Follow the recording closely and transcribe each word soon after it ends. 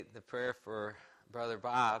The prayer for Brother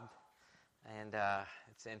Bob, and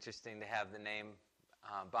it's interesting to have the name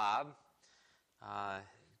Bob.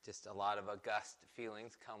 Just a lot of august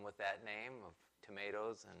feelings come with that name of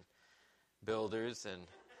tomatoes and builders and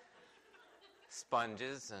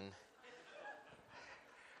sponges. And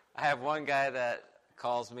I have one guy that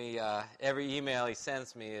calls me, every email he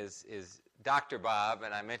sends me is Dr. Bob,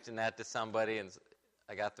 and I mentioned that to somebody, and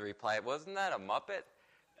I got the reply, wasn't that a Muppet?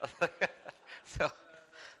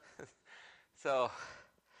 So,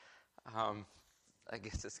 I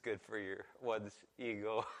guess it's good for one's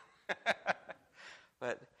ego.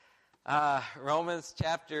 But Romans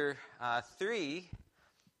chapter 3,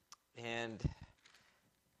 and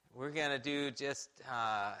we're going to do just,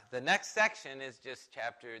 the next section is just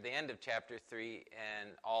the end of chapter 3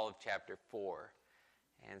 and all of chapter 4.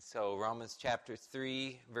 And so Romans chapter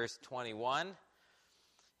 3, verse 21.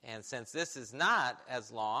 And since this is not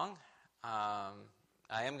as long, I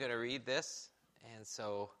am going to read this, and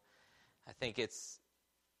so I think it's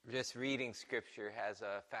just reading Scripture has an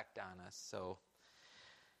effect on us. So,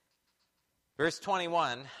 verse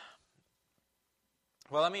 21,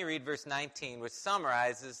 well, let me read verse 19, which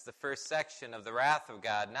summarizes the first section of the wrath of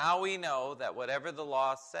God. Now we know that whatever the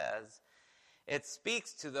law says, it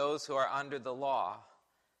speaks to those who are under the law,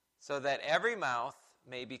 so that every mouth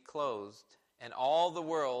may be closed, and all the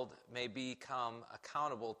world may become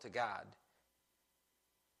accountable to God.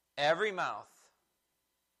 Every mouth,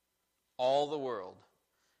 all the world,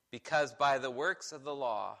 because by the works of the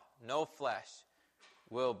law, no flesh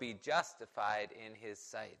will be justified in his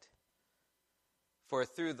sight. For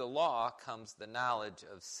through the law comes the knowledge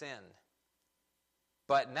of sin.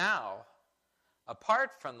 But now,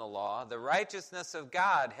 apart from the law, the righteousness of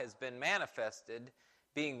God has been manifested,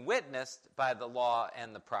 being witnessed by the law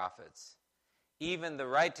and the prophets, even the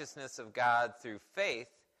righteousness of God through faith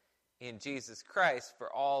in Jesus Christ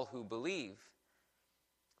for all who believe.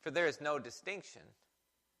 For there is no distinction,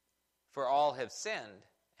 for all have sinned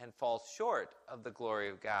and fall short of the glory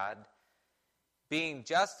of God, being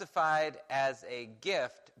justified as a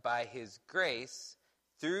gift by his grace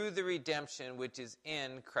through the redemption which is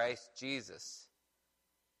in Christ Jesus,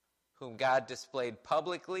 whom God displayed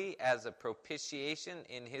publicly as a propitiation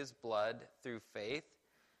in his blood through faith,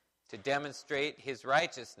 to demonstrate his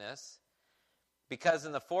righteousness, because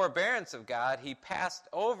in the forbearance of God he passed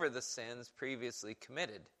over the sins previously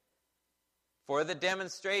committed. For the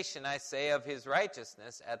demonstration, I say, of his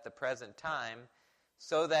righteousness at the present time,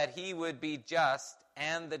 so that he would be just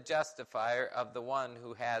and the justifier of the one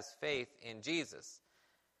who has faith in Jesus.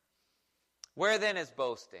 Where then is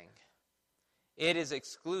boasting? It is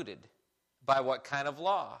excluded. By what kind of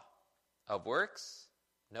law? Of works?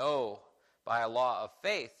 No, by a law of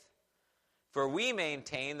faith. For we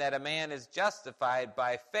maintain that a man is justified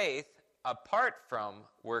by faith apart from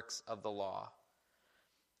works of the law.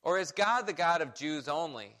 Or is God the God of Jews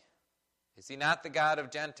only? Is he not the God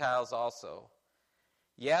of Gentiles also?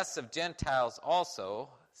 Yes, of Gentiles also,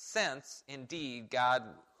 since indeed God,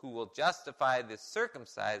 who will justify the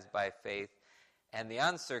circumcised by faith and the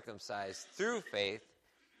uncircumcised through faith,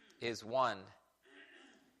 is one.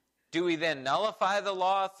 Do we then nullify the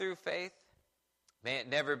law through faith? May it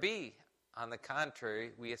never be. On the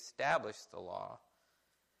contrary, we establish the law.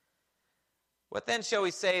 What then shall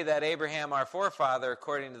we say that Abraham our forefather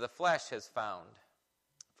according to the flesh has found?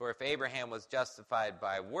 For if Abraham was justified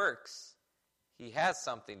by works, he has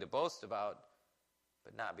something to boast about,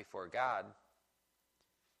 but not before God.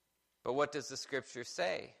 But what does the Scripture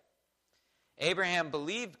say? Abraham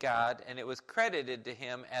believed God, and it was credited to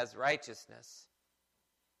him as righteousness.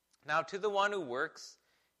 Now to the one who works,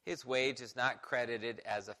 his wage is not credited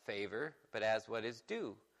as a favor, but as what is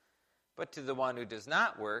due. But to the one who does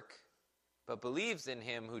not work, but believes in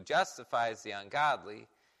him who justifies the ungodly,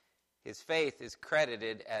 his faith is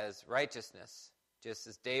credited as righteousness, just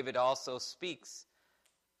as David also speaks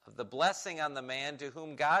of the blessing on the man to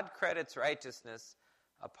whom God credits righteousness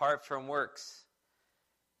apart from works.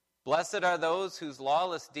 Blessed are those whose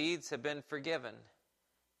lawless deeds have been forgiven,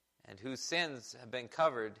 and whose sins have been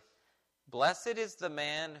covered. Blessed is the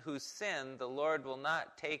man whose sin the Lord will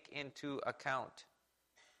not take into account.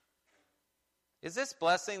 Is this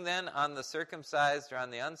blessing then on the circumcised or on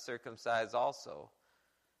the uncircumcised also?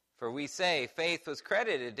 For we say faith was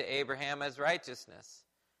credited to Abraham as righteousness.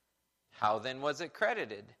 How then was it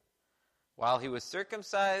credited? While he was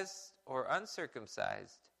circumcised or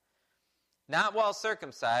uncircumcised? Not while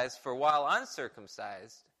circumcised, for while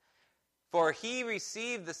uncircumcised. For he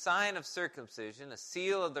received the sign of circumcision, a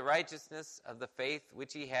seal of the righteousness of the faith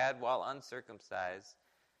which he had while uncircumcised,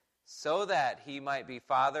 so that he might be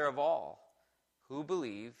father of all who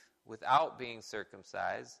believe without being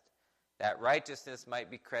circumcised, that righteousness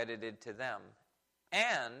might be credited to them,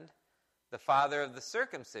 and the father of the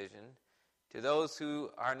circumcision to those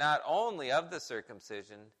who are not only of the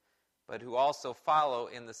circumcision, but who also follow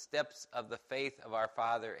in the steps of the faith of our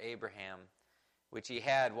father Abraham, which he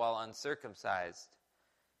had while uncircumcised.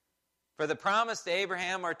 For the promise to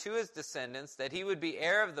Abraham or to his descendants that he would be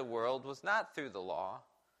heir of the world was not through the law,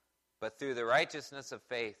 but through the righteousness of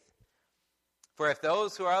faith. For if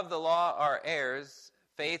those who are of the law are heirs,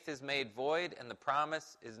 faith is made void and the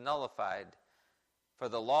promise is nullified. For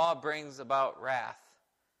the law brings about wrath.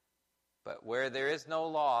 But where there is no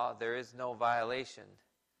law, there is no violation.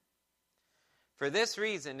 For this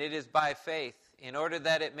reason it is by faith, in order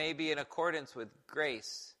that it may be in accordance with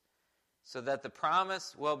grace, so that the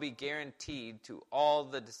promise will be guaranteed to all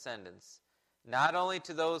the descendants, not only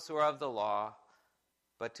to those who are of the law,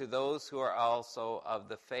 but to those who are also of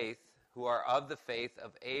the faith, who are of the faith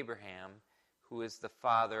of Abraham, who is the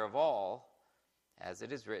father of all, as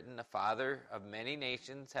it is written, "A father of many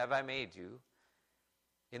nations have I made you,"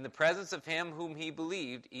 in the presence of him whom he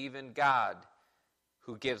believed, even God,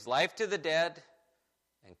 who gives life to the dead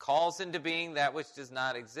and calls into being that which does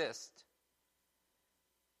not exist.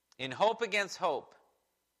 In hope against hope,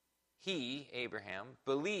 he, Abraham,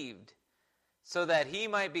 believed, so that he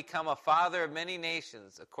might become a father of many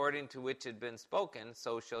nations, according to which had been spoken,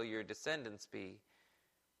 "So shall your descendants be."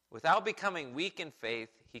 Without becoming weak in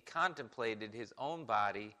faith, he contemplated his own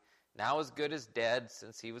body, now as good as dead,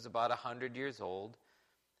 since he was about 100 years old,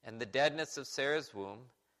 and the deadness of Sarah's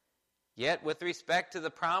womb. Yet with respect to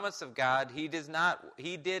the promise of God, he did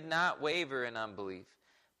not waver in unbelief,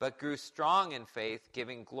 but grew strong in faith,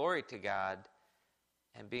 giving glory to God,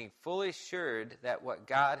 and being fully assured that what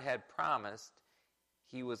God had promised,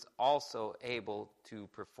 he was also able to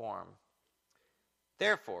perform.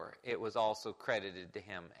 Therefore, it was also credited to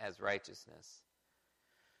him as righteousness.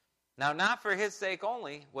 Now, not for his sake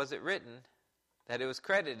only was it written that it was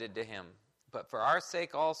credited to him, but for our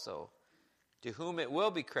sake also, to whom it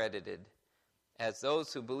will be credited, as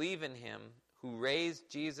those who believe in him, who raised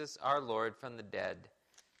Jesus our Lord from the dead,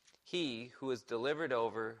 he who was delivered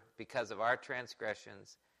over because of our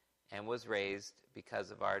transgressions and was raised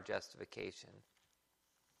because of our justification.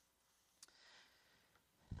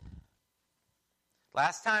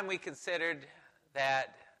 Last time we considered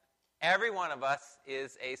that every one of us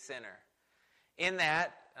is a sinner. In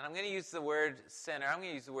that, and I'm going to use the word sinner, I'm going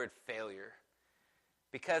to use the word failure.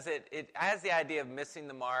 Because it has the idea of missing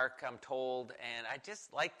the mark, I'm told, and I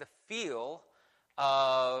just like the feel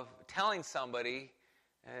of telling somebody,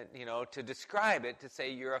 to describe it, to say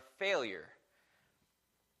you're a failure.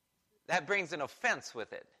 That brings an offense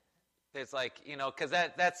with it. It's like, because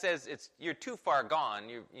that says you're too far gone.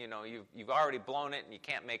 You've already blown it and you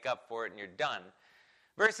can't make up for it and you're done.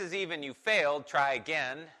 Versus even you failed, try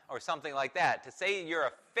again, or something like that. To say you're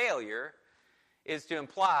a failure is to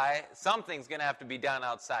imply something's going to have to be done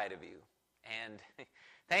outside of you. And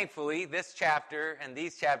thankfully, this chapter and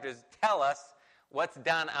these chapters tell us what's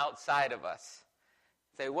done outside of us.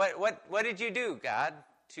 Say, what did you do, God,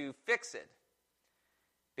 to fix it?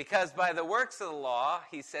 Because by the works of the law,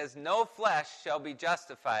 he says, no flesh shall be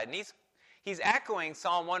justified. And he's echoing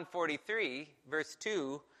Psalm 143, verse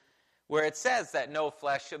 2, where it says that no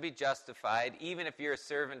flesh shall be justified, even if you're a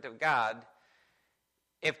servant of God,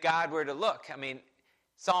 if God were to look. I mean,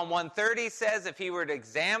 Psalm 130 says if he were to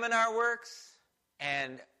examine our works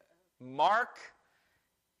and mark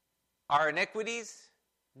our iniquities,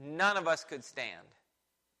 none of us could stand.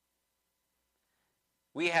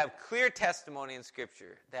 We have clear testimony in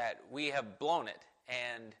Scripture that we have blown it.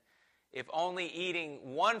 And if only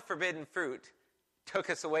eating one forbidden fruit took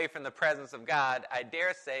us away from the presence of God, I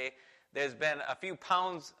dare say there's been a few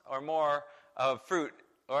pounds or more of fruit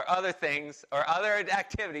or other things or other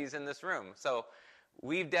activities in this room. So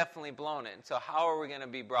we've definitely blown it. So how are we going to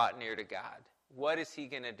be brought near to God? What is he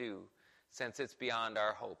going to do since it's beyond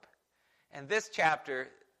our hope? And this chapter,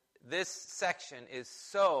 this section is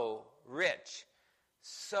so rich,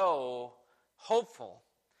 so hopeful,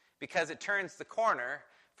 because it turns the corner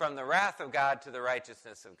from the wrath of God to the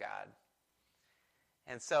righteousness of God.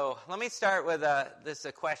 And so let me start with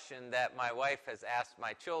a question that my wife has asked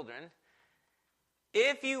my children.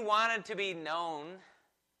 If you wanted to be known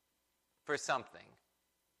for something,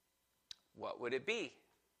 what would it be?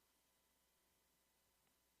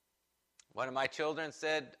 One of my children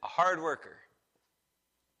said, a hard worker.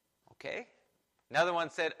 Okay. Another one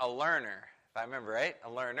said, a learner. If I remember right, a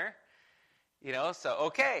learner. So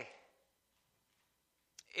okay.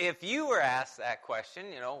 If you were asked that question,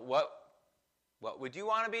 what would you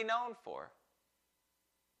want to be known for?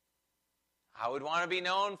 I would want to be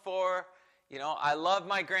known for, I love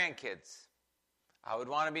my grandkids. I would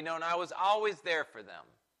want to be known I was always there for them.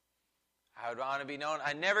 I would want to be known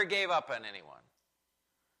I never gave up on anyone.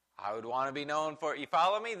 I would want to be known for, you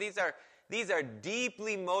follow me? These are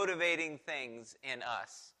deeply motivating things in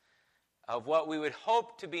us of what we would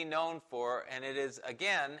hope to be known for, and it is,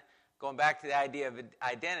 again, going back to the idea of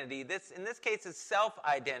identity, in this case is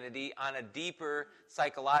self-identity on a deeper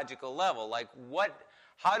psychological level. Like,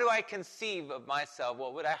 how do I conceive of myself?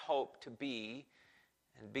 What would I hope to be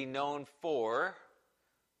and be known for?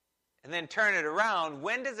 And then turn it around.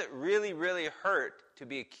 When does it really, really hurt to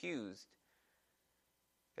be accused?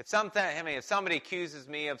 If somebody accuses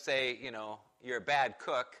me of, say, you're a bad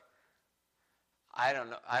cook, I don't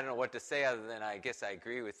know what to say other than I guess I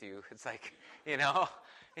agree with you. It's like,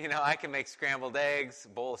 I can make scrambled eggs, a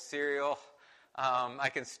bowl of cereal. I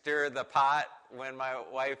can stir the pot when my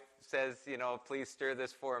wife says, please stir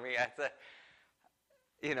this for me.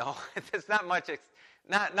 There's not much,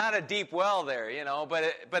 not a deep well there,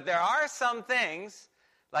 but there are some things,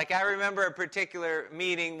 like I remember a particular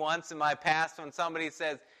meeting once in my past when somebody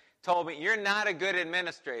told me, you're not a good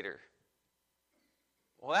administrator.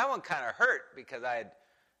 Well, that one kind of hurt because I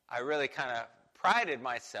really kind of prided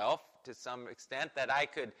myself to some extent that I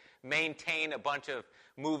could maintain a bunch of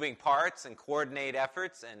moving parts and coordinate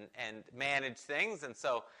efforts and manage things, and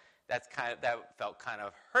so that felt kind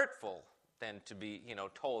of hurtful then to be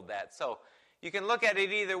told that. So you can look at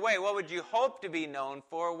it either way. What would you hope to be known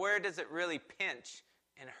for? Where does it really pinch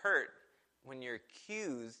and hurt when you're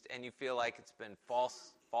accused and you feel like it's been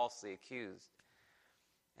falsely accused?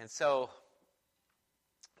 And so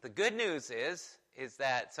the good news is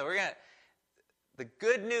that the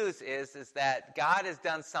good news is that God has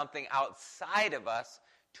done something outside of us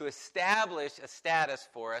to establish a status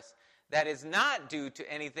for us that is not due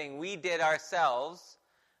to anything we did ourselves,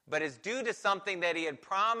 but is due to something that he had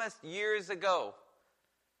promised years ago.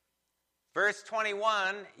 Verse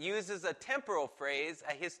 21 uses a temporal phrase,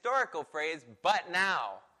 a historical phrase, but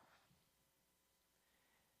now.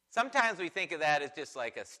 Sometimes we think of that as just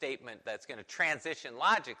like a statement that's going to transition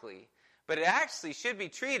logically, but it actually should be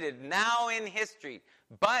treated now in history,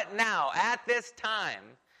 but now, at this time.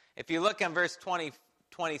 If you look in verse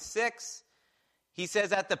 26, he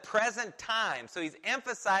says at the present time. So he's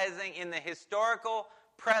emphasizing in the historical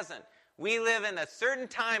present. We live in a certain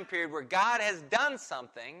time period where God has done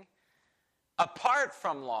something apart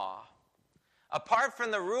from law, apart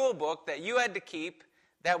from the rule book that you had to keep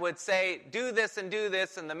that would say, do this,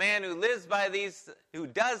 and the man who lives by these, who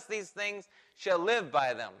does these things, shall live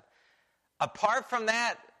by them. Apart from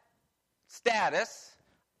that status,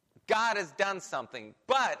 God has done something.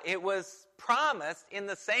 But it was promised in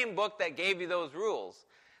the same book that gave you those rules.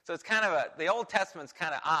 So it's the Old Testament's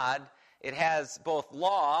kind of odd. It has both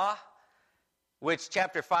law, which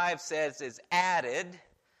chapter 5 says is added,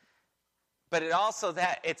 but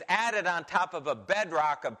it's added on top of a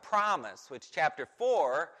bedrock of promise, which chapter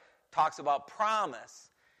 4 talks about promise.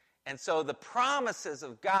 And so the promises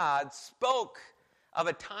of God spoke of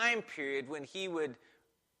a time period when he would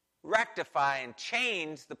rectify and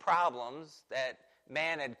change the problems that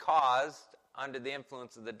man had caused under the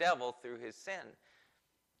influence of the devil through his sin.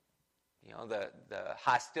 The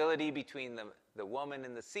hostility between the woman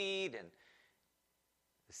and the seed, and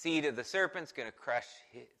the seed of the serpent's going to crush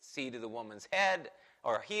the seed of the woman's head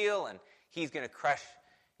or heel, and he's going to crush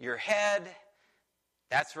your head.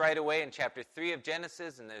 That's right away in chapter 3 of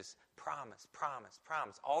Genesis, and there's promise,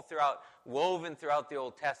 all woven throughout the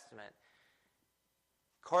Old Testament.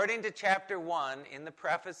 According to chapter 1, in the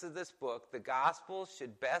preface of this book, the gospel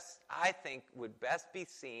would best be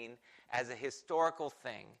seen as a historical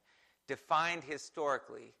thing, defined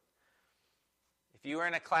historically. If you were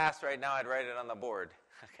in a class right now, I'd write it on the board.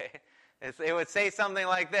 Okay, it would say something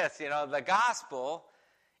like this, the gospel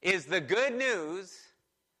is the good news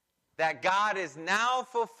that God is now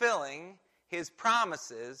fulfilling his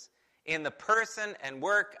promises in the person and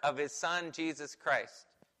work of his Son, Jesus Christ.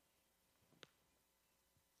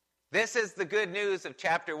 This is the good news of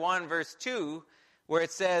chapter 1, verse 2, where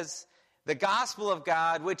it says, the gospel of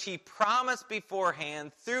God, which he promised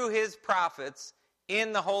beforehand through his prophets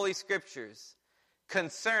in the Holy Scriptures,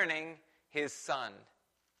 concerning his Son.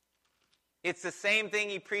 It's the same thing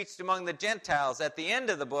he preached among the Gentiles. At the end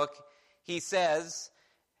of the book, he says,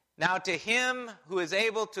 now to him who is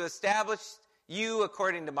able to establish you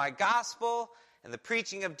according to my gospel and the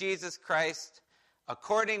preaching of Jesus Christ,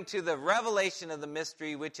 according to the revelation of the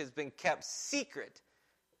mystery which has been kept secret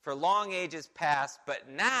for long ages past, but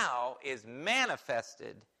now is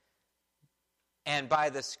manifested, and by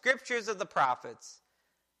the scriptures of the prophets,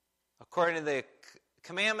 according to the The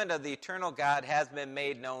commandment of the eternal God has been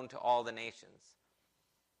made known to all the nations.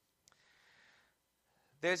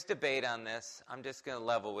 There's debate on this. I'm just going to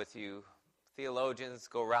level with you. Theologians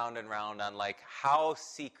go round and round on how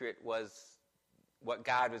secret was what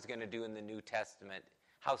God was going to do in the New Testament.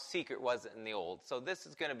 How secret was it in the Old? So this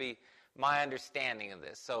is going to be my understanding of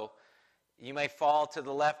this. So you may fall to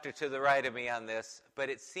the left or to the right of me on this, but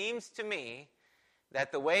it seems to me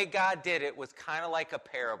that the way God did it was kind of like a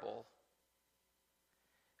parable.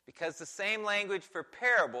 Because the same language for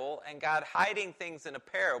parable and God hiding things in a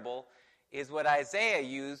parable is what Isaiah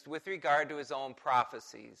used with regard to his own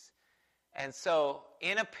prophecies. And so,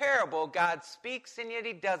 in a parable, God speaks and yet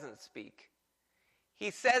he doesn't speak. He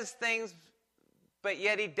says things, but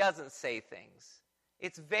yet he doesn't say things.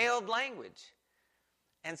 It's veiled language.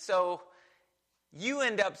 And so, you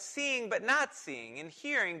end up seeing but not seeing, and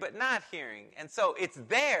hearing but not hearing. And so, it's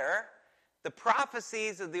there. The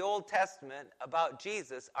prophecies of the Old Testament about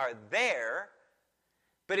Jesus are there.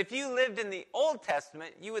 But if you lived in the Old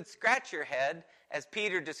Testament, you would scratch your head as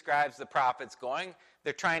Peter describes the prophets going.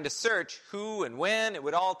 They're trying to search who and when it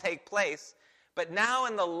would all take place. But now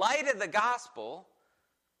in the light of the gospel,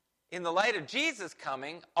 in the light of Jesus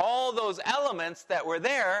coming, all those elements that were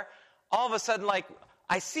there, all of a sudden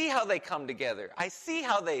I see how they come together. I see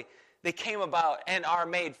how they came about and are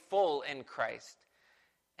made full in Christ.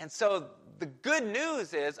 And so the good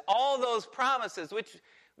news is all those promises, which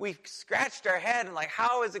we scratched our head and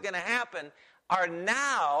how is it going to happen, are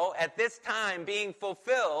now at this time being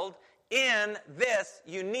fulfilled in this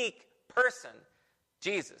unique person,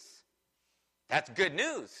 Jesus. That's good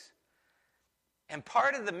news. And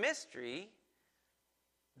part of the mystery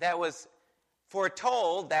that was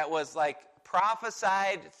foretold, that was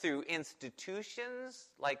prophesied through institutions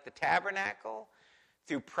like the tabernacle,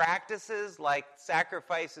 through practices like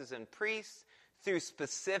sacrifices and priests, through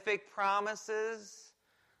specific promises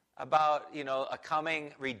about, a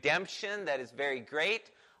coming redemption that is very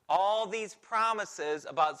great. All these promises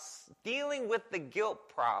about dealing with the guilt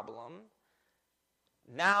problem,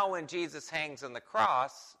 now when Jesus hangs on the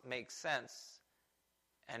cross, makes sense.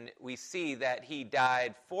 And we see that he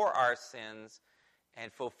died for our sins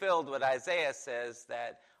and fulfilled what Isaiah says,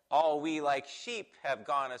 that all we like sheep have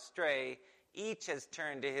gone astray. Each has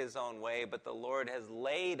turned to his own way, but the Lord has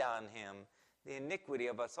laid on him the iniquity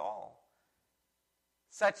of us all,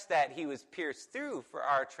 such that he was pierced through for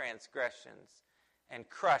our transgressions and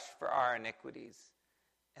crushed for our iniquities.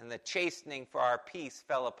 And the chastening for our peace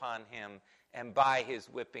fell upon him, and by his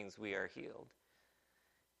whippings we are healed.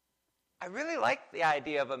 I really like the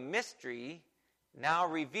idea of a mystery now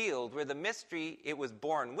revealed, where the mystery it was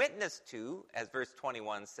borne witness to, as verse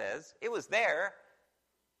 21 says. It was there,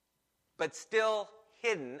 but still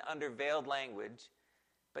hidden under veiled language,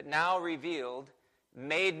 but now revealed,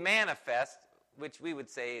 made manifest, which we would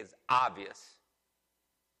say is obvious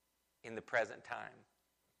in the present time.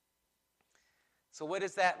 So what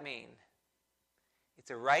does that mean?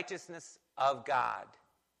 It's a righteousness of God.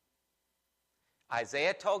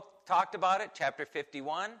 Isaiah talked about it, chapter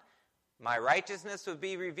 51. My righteousness would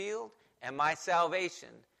be revealed, and my salvation.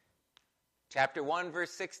 Chapter 1,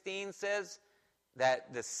 verse 16 says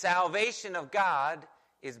that the salvation of God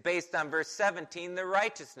is based on verse 17, the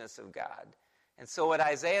righteousness of God. And so what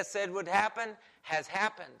Isaiah said would happen has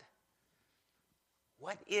happened.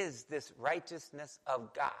 What is this righteousness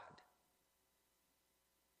of God?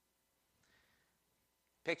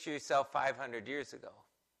 Picture yourself 500 years ago.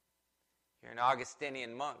 You're an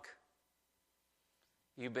Augustinian monk.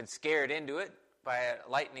 You've been scared into it by a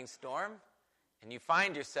lightning storm, and you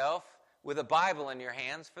find yourself with a Bible in your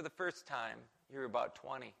hands for the first time. You're about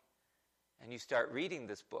 20, and you start reading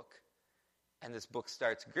this book, and this book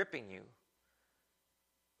starts gripping you.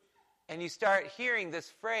 And you start hearing this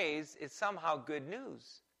phrase is somehow good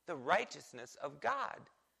news, the righteousness of God.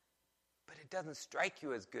 But it doesn't strike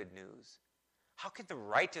you as good news. How could the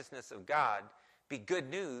righteousness of God be good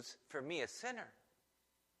news for me, a sinner?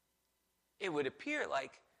 It would appear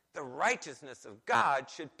like the righteousness of God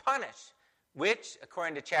should punish, which,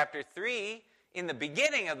 according to chapter 3, in the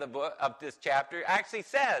beginning of the book of this chapter, actually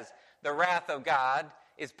says the wrath of God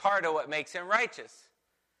is part of what makes him righteous.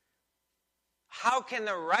 How can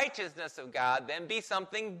the righteousness of God then be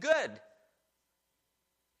something good?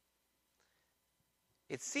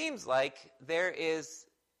 It seems like there is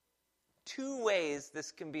two ways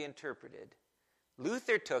this can be interpreted.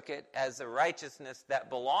 Luther took it as a righteousness that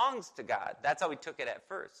belongs to God. That's how he took it at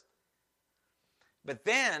first. But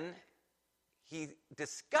then he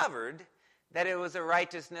discovered that it was a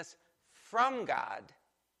righteousness from God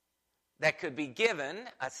that could be given,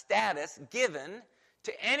 a status given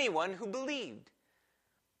to anyone who believed.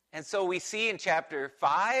 And so we see in chapter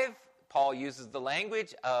 5, Paul uses the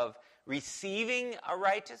language of receiving a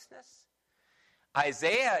righteousness.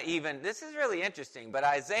 Isaiah even, this is really interesting, but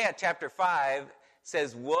Isaiah chapter 5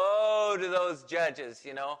 says, woe to those judges,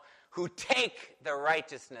 who take the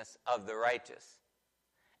righteousness of the righteous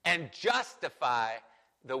and justify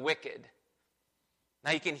the wicked.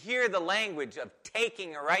 Now you can hear the language of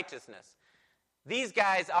taking a righteousness. These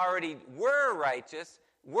guys already were righteous,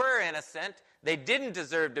 were innocent. They didn't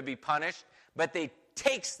deserve to be punished, but they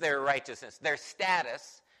takes their righteousness, their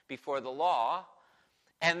status before the law.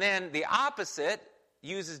 And then the opposite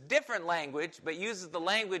uses different language, but uses the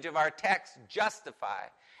language of our text, justify.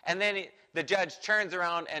 And then the judge turns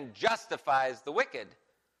around and justifies the wicked,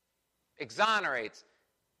 exonerates,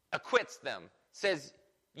 acquits them, says,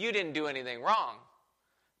 you didn't do anything wrong,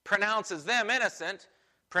 pronounces them innocent,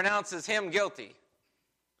 pronounces him guilty.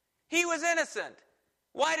 He was innocent.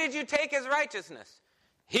 Why did you take his righteousness?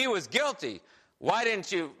 He was guilty. Why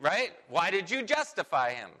didn't you, right? Why did you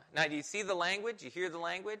justify him? Now, do you see the language? You hear the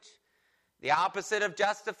language? The opposite of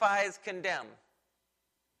justify is condemn.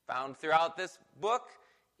 Found throughout this book,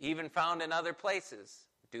 even found in other places.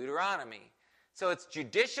 Deuteronomy. So it's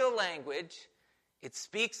judicial language. It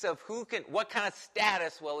speaks of what kind of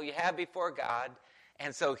status will you have before God.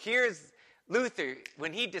 And so here's Luther.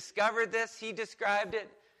 When he discovered this, he described it.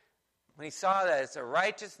 When he saw that it's a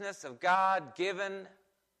righteousness of God given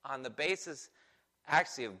on the basis,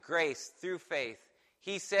 actually, of grace through faith,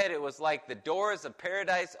 he said it was like the doors of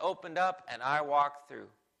paradise opened up and I walked through.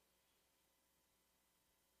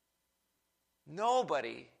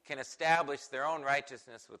 Nobody can establish their own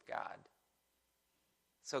righteousness with God.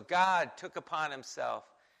 So God took upon himself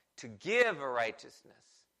to give a righteousness.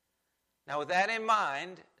 Now, with that in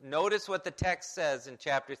mind, notice what the text says in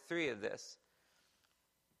chapter 3 of this.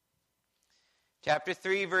 Chapter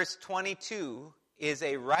 3, verse 22 is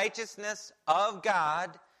a righteousness of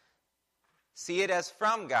God, see it as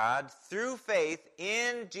from God, through faith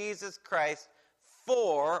in Jesus Christ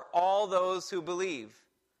for all those who believe.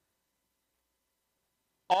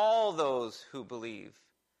 All those who believe.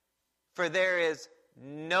 For there is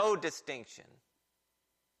no distinction.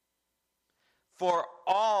 For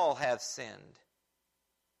all have sinned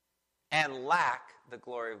and lack the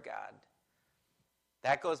glory of God.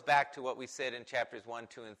 That goes back to what we said in chapters 1,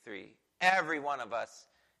 2, and 3. Every one of us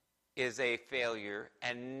is a failure,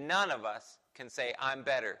 and none of us can say, I'm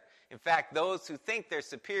better. In fact, those who think they're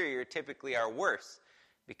superior typically are worse,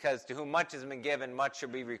 because to whom much has been given, much shall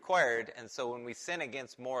be required. And so when we sin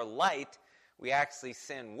against more light, we actually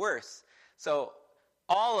sin worse. So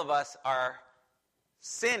all of us are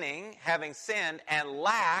sinning, having sinned, and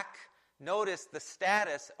lack, notice the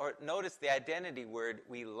status, or notice the identity word,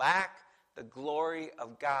 we lack the glory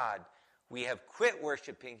of God. We have quit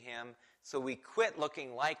worshiping him, so we quit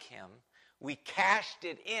looking like him. We cashed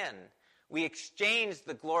it in. We exchanged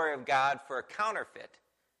the glory of God for a counterfeit.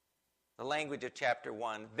 The language of chapter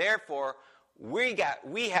 1. Therefore, we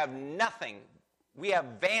have nothing. We have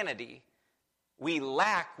vanity. We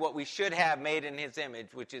lack what we should have made in his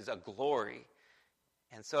image, which is a glory.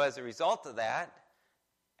 And so as a result of that,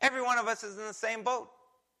 every one of us is in the same boat.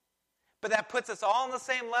 But that puts us all on the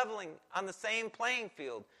same leveling, on the same playing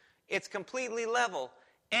field. It's completely level.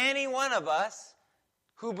 Any one of us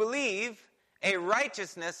who believe a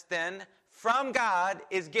righteousness then from God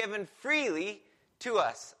is given freely to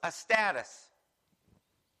us, a status.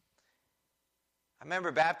 I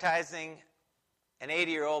remember baptizing an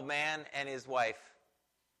 80-year-old man and his wife.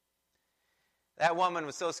 That woman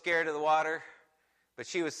was so scared of the water, but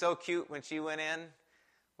she was so cute when she went in,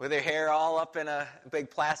 with her hair all up in a big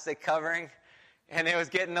plastic covering, and it was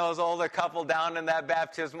getting those older couple down in that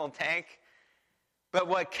baptismal tank. But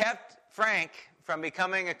what kept Frank from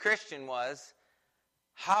becoming a Christian was,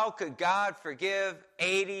 how could God forgive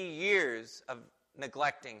 80 years of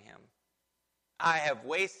neglecting him? I have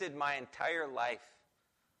wasted my entire life.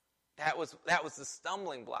 That was the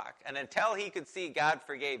stumbling block. And until he could see God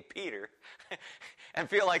forgave Peter and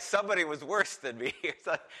feel like somebody was worse than me, it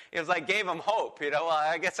was like gave him hope. Well,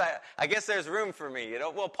 I guess there's room for me.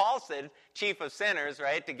 Well, Paul said chief of sinners,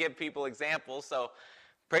 right, to give people examples. So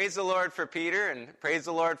praise the Lord for Peter and praise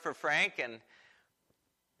the Lord for Frank.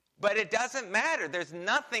 But it doesn't matter. There's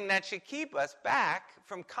nothing that should keep us back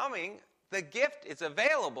from coming. The gift is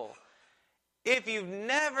available. If you've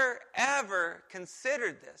never, ever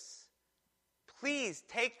considered this, please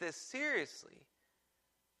take this seriously.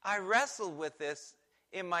 I wrestled with this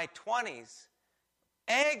in my 20s,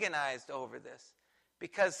 agonized over this,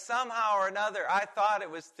 because somehow or another I thought it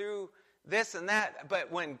was through this and that.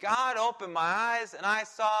 But when God opened my eyes and I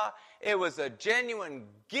saw it was a genuine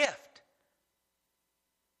gift,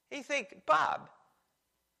 You think, Bob,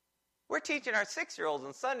 we're teaching our 6-year-olds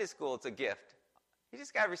in Sunday school it's a gift. You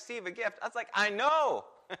just got to receive a gift. I was like, I know.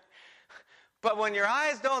 But when your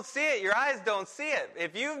eyes don't see it, your eyes don't see it.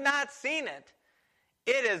 If you've not seen it,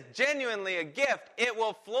 it is genuinely a gift. It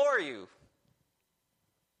will floor you.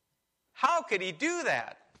 How could he do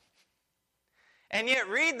that? And yet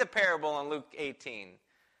read the parable in Luke 18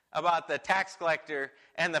 about the tax collector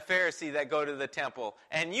and the Pharisee that go to the temple.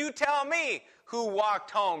 And you tell me who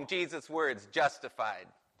walked home, Jesus' words, justified.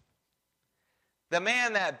 The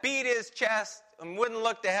man that beat his chest and wouldn't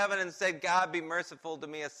look to heaven and said, God, be merciful to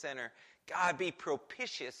me, a sinner. God, be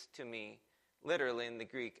propitious to me, literally in the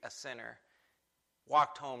Greek, a sinner.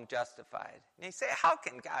 Walked home justified. And you say, how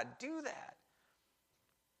can God do that?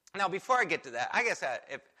 Now, before I get to that, I guess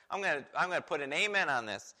I'm going to put an amen on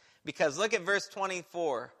this. Because look at verse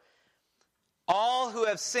 24. All who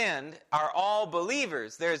have sinned are all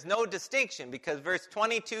believers. There's no distinction because verse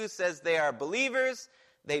 22 says they are believers,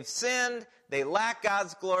 they've sinned, they lack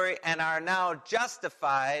God's glory, and are now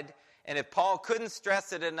justified. And if Paul couldn't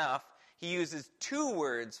stress it enough, he uses 2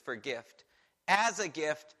 words for gift. As a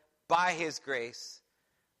gift, by his grace.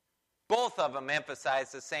 Both of them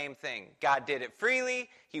emphasize the same thing. God did it freely.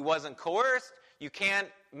 He wasn't coerced. You can't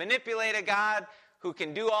manipulate a God who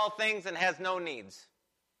can do all things and has no needs.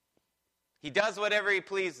 He does whatever he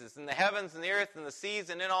pleases in the heavens and the earth and the seas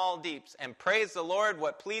and in all deeps. And praise the Lord,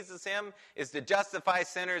 what pleases him is to justify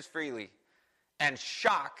sinners freely and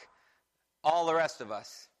shock all the rest of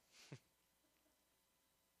us.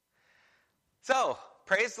 So,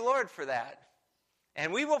 praise the Lord for that.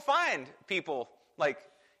 And we will find people like,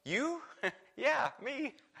 you? Yeah,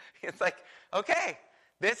 me. It's like, okay,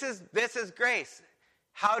 this is grace.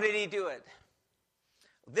 How did he do it?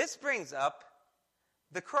 This brings up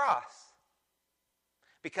the cross.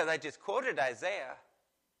 Because I just quoted Isaiah.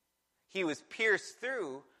 He was pierced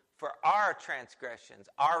through for our transgressions,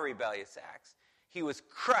 our rebellious acts. He was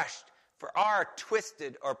crushed for our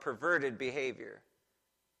twisted or perverted behavior.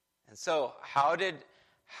 And so, how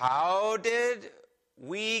did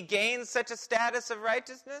we gain such a status of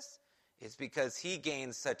righteousness? It's because he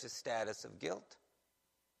gained such a status of guilt.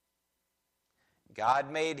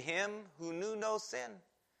 God made him who knew no sin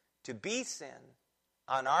to be sin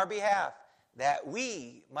on our behalf, that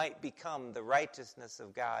we might become the righteousness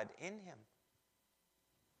of God in him.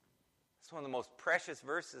 It's one of the most precious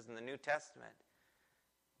verses in the New Testament.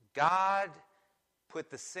 God put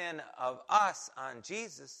the sin of us on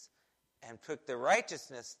Jesus and took the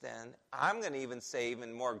righteousness then, I'm going to even say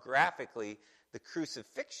even more graphically, the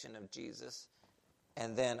crucifixion of Jesus,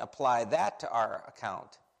 and then apply that to our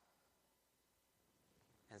account.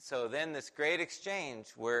 And so then this great exchange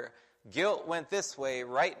where guilt went this way,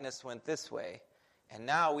 rightness went this way. And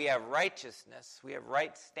now we have righteousness. We have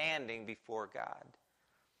right standing before God.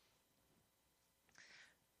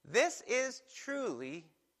 This is truly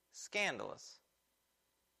scandalous.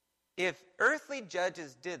 If earthly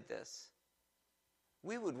judges did this,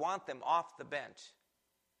 we would want them off the bench.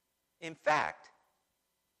 In fact,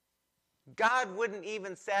 God wouldn't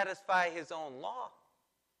even satisfy his own law.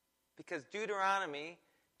 Because Deuteronomy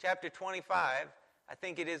chapter 25, I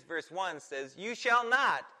think it is verse 1, says, you shall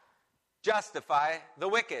not justify the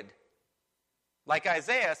wicked. Like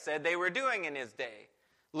Isaiah said they were doing in his day.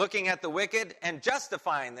 Looking at the wicked and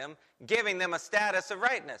justifying them, giving them a status of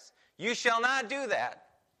rightness. You shall not do that.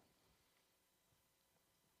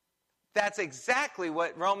 That's exactly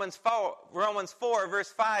what Romans 4 verse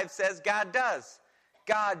 5 says God does.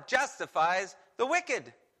 God justifies the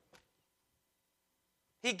wicked.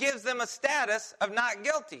 He gives them a status of not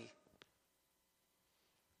guilty.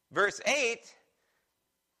 Verse 8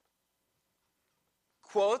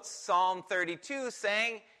 quotes Psalm 32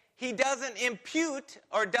 saying he doesn't impute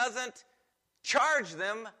or doesn't charge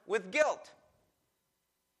them with guilt.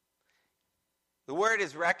 The word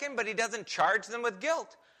is reckon, but he doesn't charge them with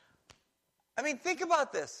guilt. I mean, think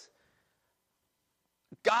about this.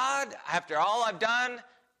 God, after all I've done,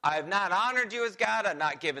 I have not honored you as God. I've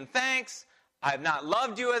not given thanks. I have not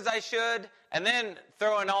loved you as I should. And then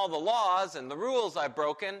throw in all the laws and the rules I've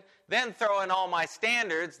broken. Then throw in all my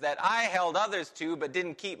standards that I held others to but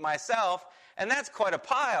didn't keep myself. And that's quite a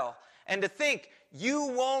pile. And to think, you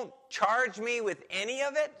won't charge me with any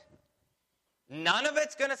of it? None of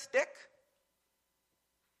it's going to stick?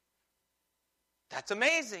 That's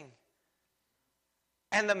amazing.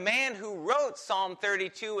 And the man who wrote Psalm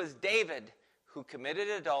 32 was David, who committed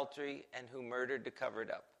adultery and who murdered to cover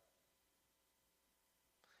it up.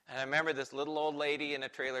 And I remember this little old lady in a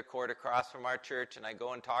trailer court across from our church, and I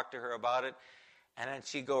go and talk to her about it. And then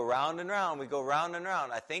she'd go round and round. We go round and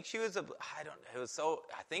round. I think she was a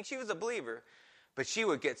believer. But she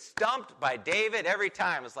would get stumped by David every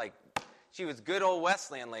time. It's like she was good old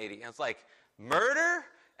Wesleyan lady. And it's like, murder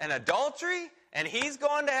and adultery, and he's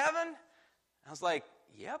going to heaven? I was like,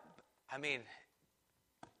 yep. I mean,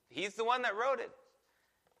 he's the one that wrote it.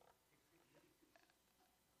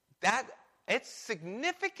 It's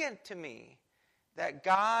significant to me that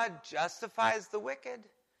God justifies the wicked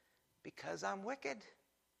because I'm wicked.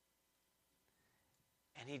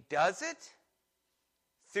 And he does it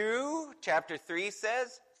through, chapter 3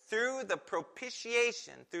 says, through the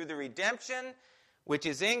propitiation, through the redemption which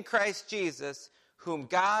is in Christ Jesus, whom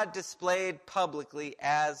God displayed publicly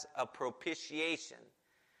as a propitiation.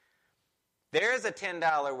 There is a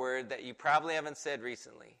 $10 word that you probably haven't said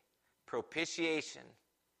recently. Propitiation.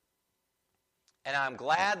 And I'm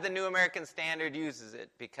glad the New American Standard uses it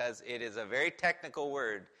because it is a very technical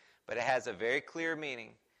word, but it has a very clear meaning.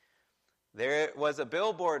 There was a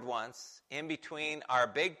billboard once in between our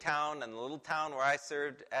big town and the little town where I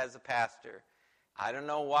served as a pastor. I don't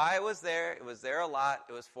know why it was there. It was there a lot.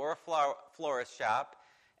 It was for a florist shop,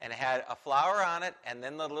 and it had a flower on it, and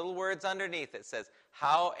then the little words underneath it says,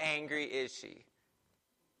 "How angry is she?"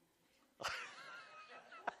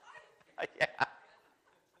 Yeah.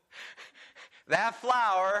 That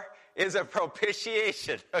flower is a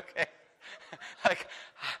propitiation, okay? Like,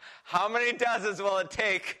 how many dozens will it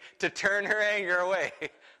take to turn her anger away,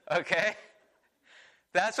 okay?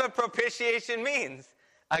 That's what propitiation means.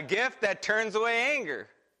 A gift that turns away anger.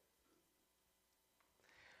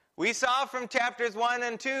 We saw from chapters 1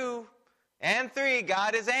 and 2 and 3,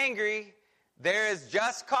 God is angry. There is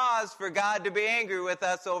just cause for God to be angry with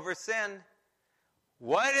us over sin.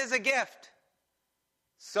 What is a gift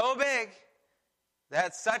so big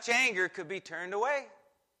that such anger could be turned away?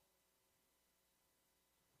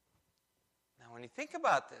 Now, when you think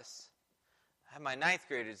about this, I had my 9th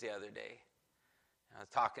graders the other day. I was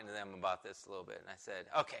talking to them about this a little bit, and I said,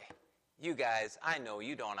 okay, you guys, I know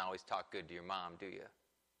you don't always talk good to your mom, do you?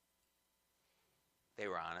 They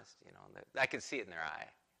were honest, I could see it in their eye.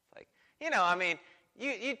 Like, I mean,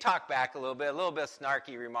 you talk back a little bit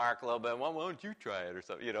snarky remark, a little bit, well, why don't you try it or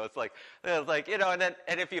something? It's like,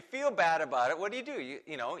 and if you feel bad about it, what do?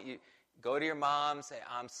 You go to your mom and say,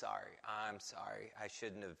 I'm sorry, I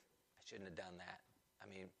shouldn't have done that. I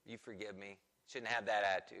mean, you forgive me. Shouldn't have that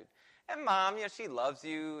attitude. And mom, she loves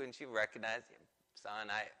you, and she recognizes, son,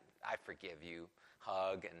 I forgive you.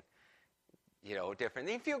 Hug, and, different.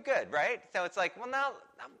 You feel good, right? So it's like, well, now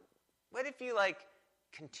what if you,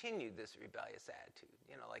 continued this rebellious attitude,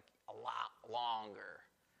 like a lot longer?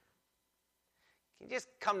 Can you just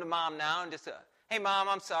come to mom now and just say, hey, mom,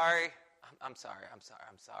 I'm sorry. I'm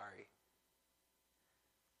sorry.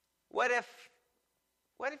 What if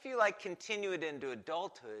you, continue it into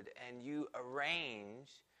adulthood and you arrange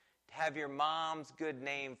to have your mom's good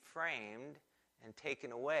name framed and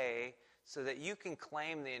taken away so that you can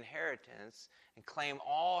claim the inheritance and claim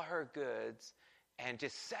all her goods and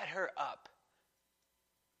just set her up?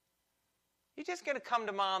 You're just going to come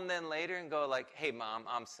to mom then later and go like, hey, mom,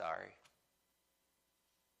 I'm sorry.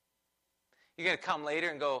 You're going to come later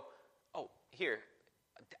and go, oh, here,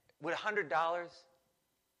 would $100?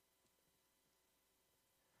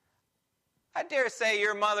 I dare say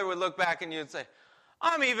your mother would look back at you and say,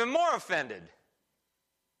 I'm even more offended.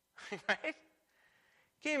 Right?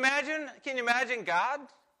 Can you imagine God?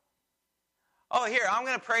 Oh, here, I'm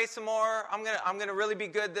going to pray some more. I'm going to really be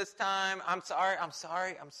good this time. I'm sorry.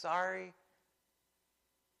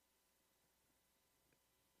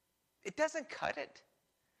 It doesn't cut it.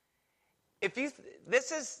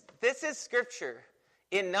 This is scripture.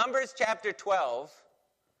 In Numbers chapter 12,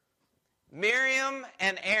 Miriam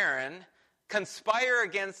and Aaron conspire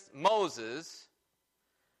against Moses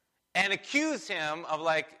and accuse him of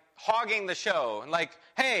hogging the show. And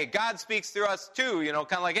hey, God speaks through us too,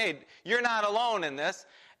 kind of like, hey, you're not alone in this.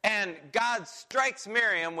 And God strikes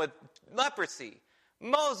Miriam with leprosy.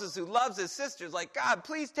 Moses, who loves his sisters, God,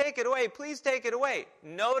 please take it away.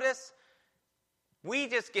 Notice, we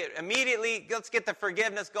just get immediately, let's get the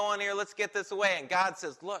forgiveness going here, let's get this away. And God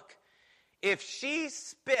says, look, if she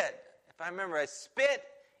spit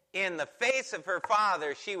in the face of her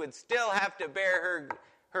father, she would still have to bear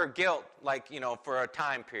her guilt, for a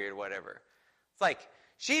time period, whatever. It's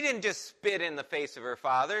she didn't just spit in the face of her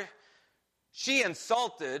father. She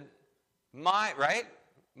insulted my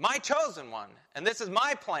chosen one. And this is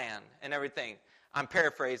my plan and everything. I'm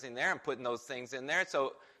paraphrasing there. I'm putting those things in there.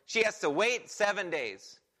 So she has to wait 7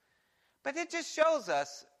 days. But it just shows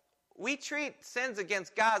us we treat sins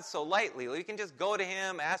against God so lightly. We can just go to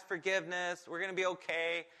him, ask forgiveness. We're going to be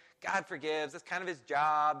okay. God forgives. That's kind of his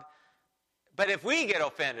job. But if we get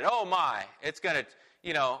offended, oh my, it's going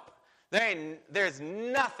to, There's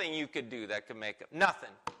nothing you could do that could make up. Nothing.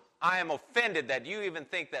 I am offended that you even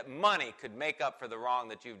think that money could make up for the wrong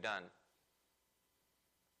that you've done.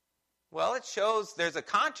 Well, it shows there's a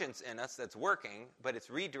conscience in us that's working, but it's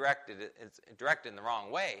redirected. It's directed in the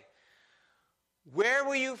wrong way. Where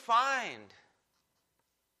will you find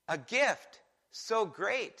a gift so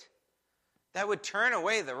great that would turn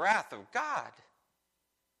away the wrath of God?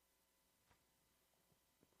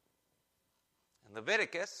 In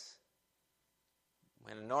Leviticus,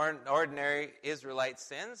 when an ordinary Israelite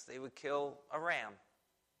sins, they would kill a ram,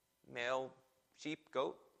 male, sheep,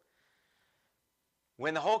 goat.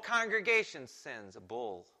 When the whole congregation sins, a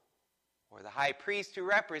bull. Or the high priest who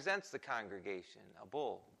represents the congregation, a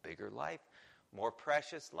bull. Bigger life, more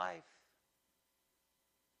precious life.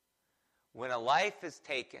 When a life is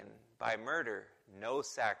taken by murder, no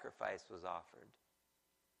sacrifice was offered.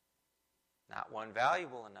 Not one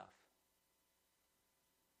valuable enough.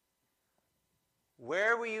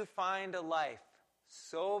 Where will you find a life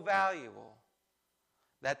so valuable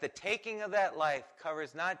that the taking of that life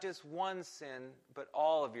covers not just one sin, but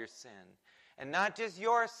all of your sin? And not just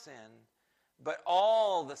your sin, but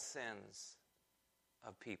all the sins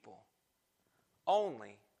of people.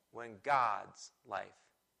 Only when God's life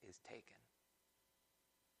is taken.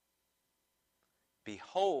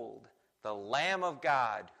 Behold, the Lamb of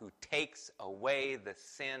God who takes away the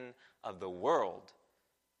sin of the world,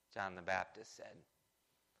 John the Baptist said.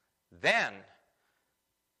 Then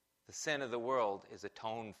the sin of the world is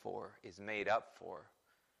atoned for, is made up for.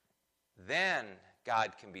 Then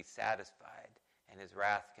God can be satisfied and his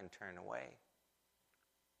wrath can turn away.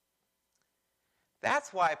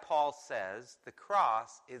 That's why Paul says the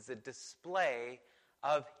cross is a display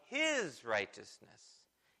of his righteousness,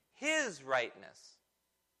 his rightness.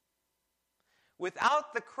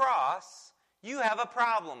 Without the cross, you have a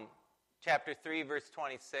problem. Chapter 3, verse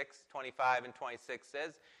 26, 25, and 26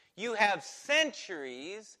 says, you have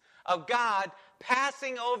centuries of God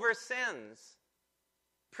passing over sins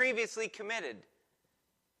previously committed.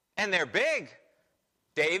 And they're big.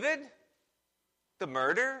 David, the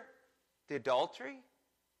murder, the adultery.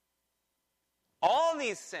 All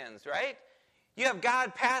these sins, right? You have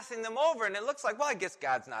God passing them over, and it looks like, well, I guess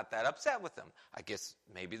God's not that upset with them. I guess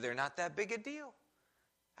maybe they're not that big a deal.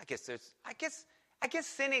 I guess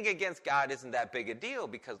sinning against God isn't that big a deal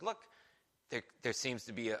because, look, there seems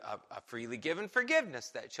to be a freely given forgiveness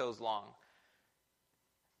that shows long.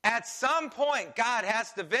 At some point, God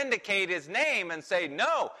has to vindicate his name and say,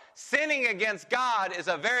 no, sinning against God is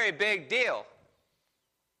a very big deal.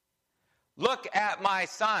 Look at my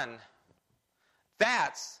son.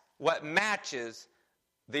 That's what matches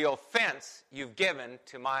the offense you've given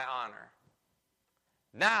to my honor.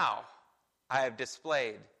 Now I have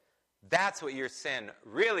displayed. That's what your sin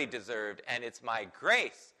really deserved, and it's my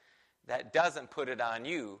grace that doesn't put it on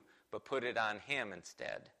you, but put it on him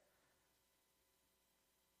instead.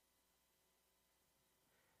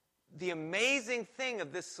 The amazing thing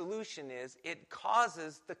of this solution is it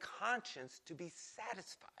causes the conscience to be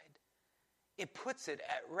satisfied. It puts it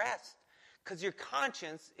at rest. Because your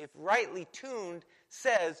conscience, if rightly tuned,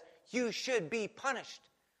 says you should be punished.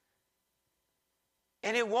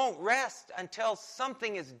 And it won't rest until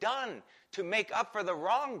something is done to make up for the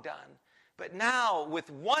wrong done. But now, with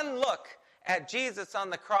one look at Jesus on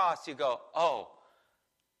the cross, you go, oh,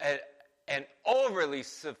 an overly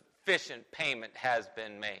sufficient payment has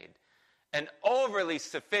been made. An overly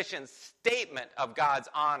sufficient statement of God's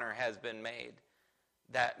honor has been made.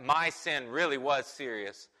 That my sin really was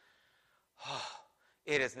serious. Oh,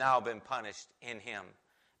 it has now been punished in him.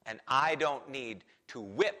 And I don't need to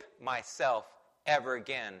whip myself ever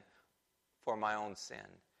again for my own sin.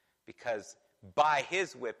 Because by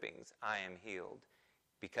his whippings I am healed.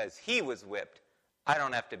 Because he was whipped, I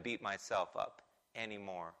don't have to beat myself up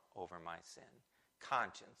anymore over my sin.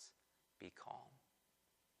 Conscience, be calm.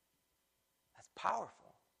 That's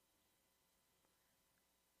powerful.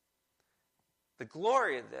 The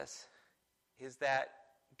glory of this is that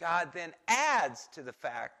God then adds to the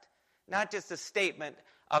fact, not just a statement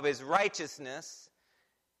of his righteousness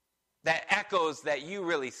that echoes that you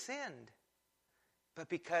really sinned, but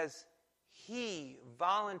because he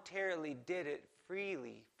voluntarily did it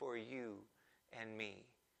freely for you and me.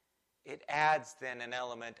 It adds then an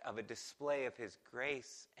element of a display of his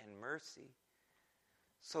grace and mercy.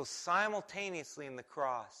 So simultaneously in the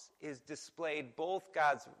cross is displayed both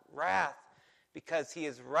God's wrath. Because he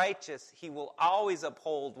is righteous, he will always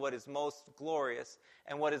uphold what is most glorious.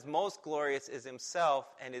 And what is most glorious is himself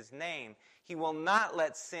and his name. He will not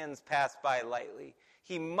let sins pass by lightly.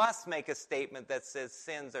 He must make a statement that says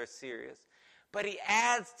sins are serious. But he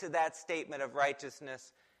adds to that statement of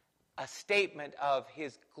righteousness a statement of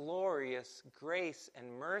his glorious grace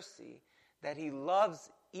and mercy, that he loves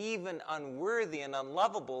even unworthy and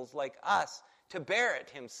unlovables like us to bear it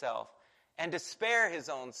himself and to spare his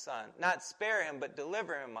own son. Not spare him, but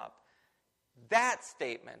deliver him up. That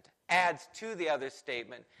statement adds to the other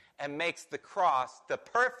statement and makes the cross the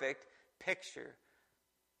perfect picture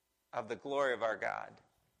of the glory of our God.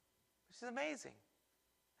 Which is amazing.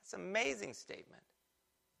 That's an amazing statement.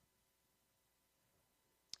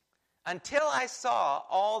 Until I saw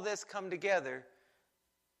all this come together,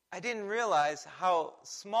 I didn't realize how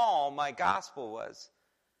small my gospel was.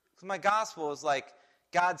 Because my gospel was like,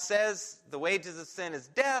 God says the wages of sin is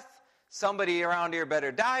death. Somebody around here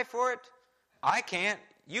better die for it. I can't.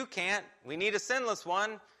 You can't. We need a sinless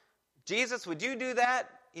one. Jesus, would you do that?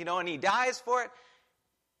 And he dies for it.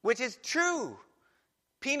 Which is true.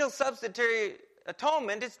 Penal substitutionary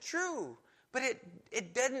atonement is true. But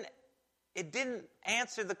it didn't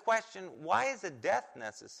answer the question, why is a death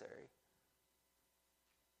necessary?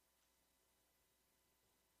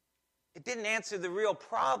 It didn't answer the real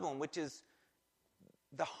problem, which is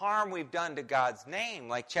the harm we've done to God's name.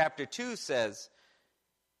 Like chapter 2 says,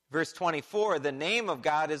 verse 24, the name of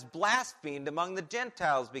God is blasphemed among the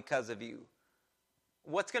Gentiles because of you.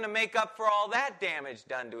 What's going to make up for all that damage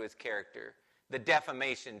done to his character? The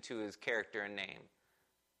defamation to his character and name.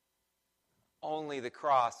 Only the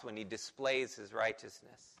cross when he displays his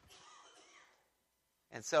righteousness.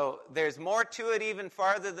 And so there's more to it even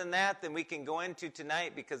farther than that than we can go into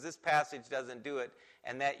tonight, because this passage doesn't do it.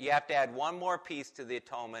 And that you have to add one more piece to the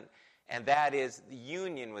atonement, and that is the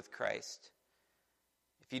union with Christ.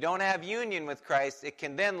 If you don't have union with Christ, it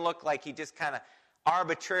can then look like he just kind of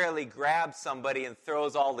arbitrarily grabs somebody and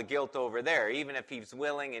throws all the guilt over there, even if he's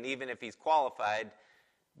willing and even if he's qualified.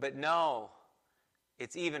 But no.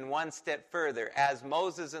 It's even one step further. As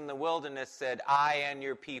Moses in the wilderness said, I and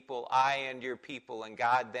your people, and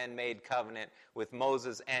God then made covenant with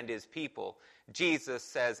Moses and his people. Jesus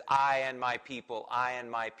says, I and my people,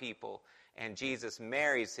 and Jesus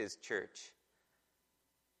marries his church.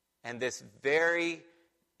 And this very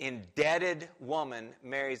indebted woman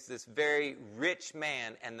marries this very rich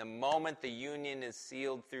man, and the moment the union is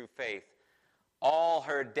sealed through faith, all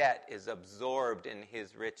her debt is absorbed in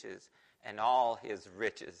his riches. And all his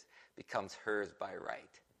riches becomes hers by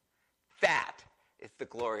right. That is the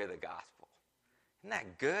glory of the gospel. Isn't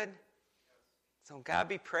that good? So God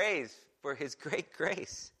be praised for his great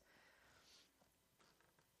grace.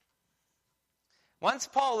 Once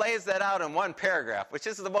Paul lays that out in one paragraph, which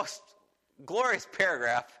is the most glorious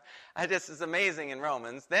paragraph, this is amazing in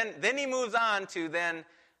Romans, then he moves on to then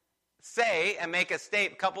say and make a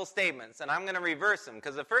couple statements. And I'm going to reverse them,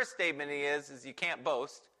 because the first statement is you can't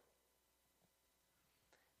boast.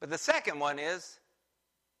 But the second one is,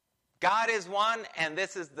 God is one, and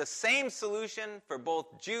this is the same solution for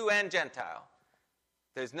both Jew and Gentile.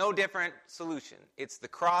 There's no different solution. It's the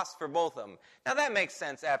cross for both of them. Now that makes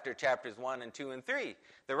sense after chapters 1 and 2 and 3.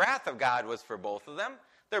 The wrath of God was for both of them.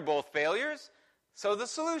 They're both failures, so the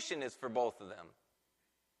solution is for both of them.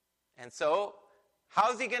 And so,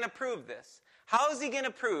 how's he going to prove this? How is he going to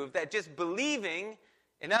prove that just believing,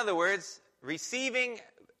 in other words, receiving,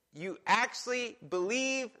 you actually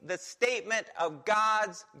believe the statement of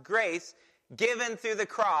God's grace given through the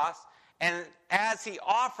cross, and as he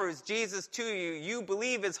offers Jesus to you, you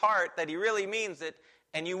believe his heart that he really means it,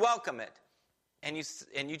 and you welcome it, and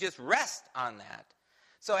you just rest on that.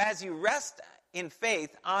 So as you rest in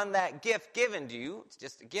faith on that gift given to you, it's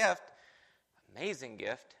just a gift, amazing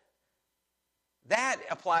gift, that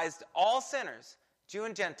applies to all sinners, Jew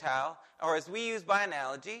and Gentile, or as we use by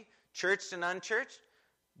analogy, churched and unchurched,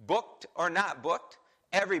 booked or not booked,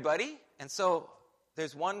 everybody. And so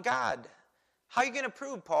there's one God. How are you going to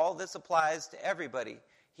prove, Paul, this applies to everybody?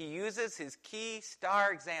 He uses his key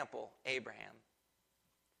star example, Abraham.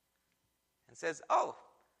 And says,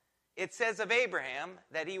 it says of Abraham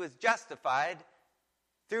that he was justified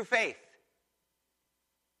through faith.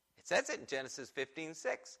 It says it in Genesis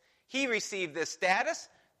 15:6. He received this status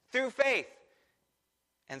through faith.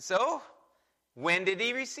 And so, when did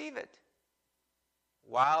he receive it?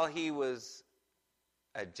 While he was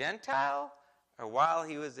a Gentile or while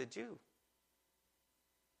he was a Jew?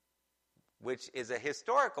 Which is a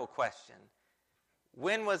historical question.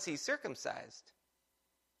 When was he circumcised?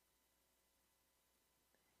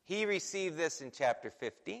 He received this in chapter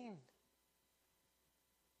 15.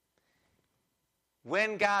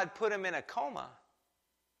 When God put him in a coma,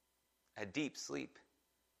 a deep sleep.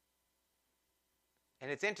 And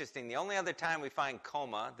it's interesting, the only other time we find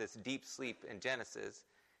coma, this deep sleep in Genesis,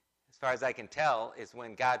 as far as I can tell, is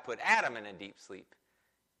when God put Adam in a deep sleep.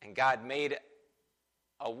 And God made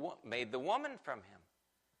made the woman from him.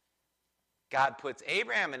 God puts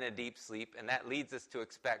Abraham in a deep sleep, and that leads us to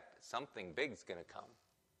expect something big's going to come.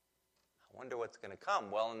 I wonder what's going to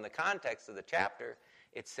come. Well, in the context of the chapter,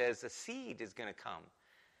 it says a seed is going to come.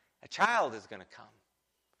 A child is going to come.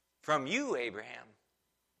 From you, Abraham.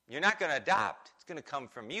 You're not going to adopt. It's going to come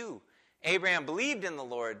from you. Abraham believed in the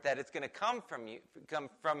Lord that it's going to come from you, come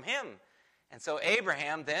from him. And so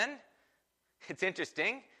Abraham then, it's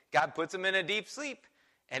interesting, God puts him in a deep sleep.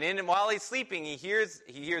 And while he's sleeping, he hears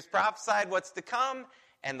prophesied what's to come,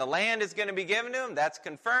 and the land is going to be given to him. That's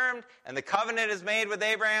confirmed. And the covenant is made with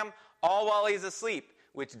Abraham, all while he's asleep,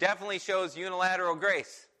 which definitely shows unilateral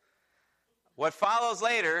grace. What follows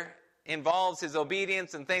later involves his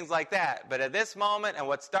obedience and things like that. But at this moment, and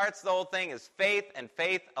what starts the whole thing, is faith and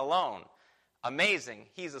faith alone. Amazing.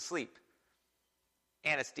 He's asleep.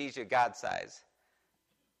 Anesthesia God size.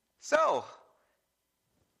 So,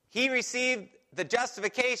 he received the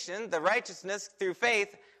justification, the righteousness through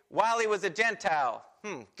faith, while he was a Gentile.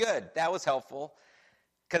 Good. That was helpful.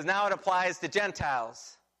 Because now it applies to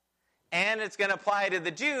Gentiles. And it's going to apply to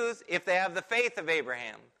the Jews if they have the faith of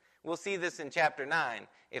Abraham. We'll see this in chapter 9.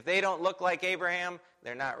 If they don't look like Abraham,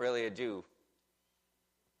 they're not really a Jew.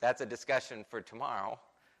 That's a discussion for tomorrow.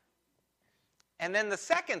 And then the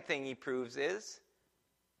second thing he proves is,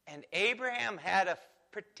 and Abraham had a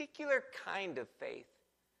particular kind of faith.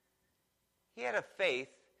 He had a faith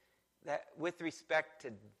that with respect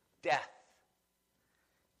to death.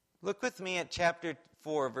 Look with me at chapter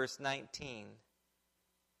 4, verse 19.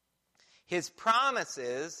 His promise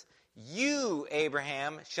is, you,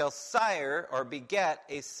 Abraham, shall sire or beget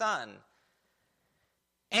a son.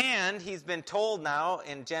 And he's been told now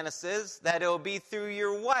in Genesis that it will be through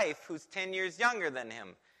your wife, who's 10 years younger than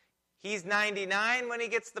him. He's 99 when he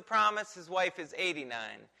gets the promise. His wife is 89.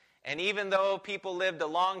 And even though people lived a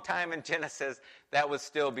long time in Genesis, that was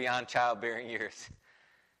still beyond childbearing years.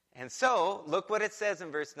 And so, look what it says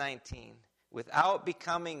in verse 19. Without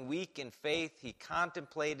becoming weak in faith, he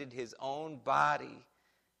contemplated his own body.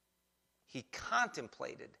 He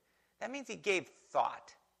contemplated. That means he gave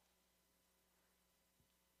thought.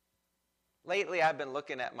 Lately, I've been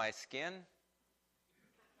looking at my skin.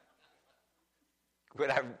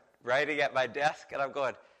 When I'm writing at my desk, and I'm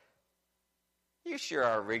going, you sure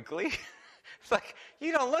are wrinkly. It's like,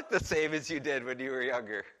 you don't look the same as you did when you were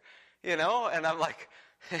younger. You know? And I'm like,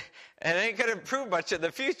 it ain't going to improve much in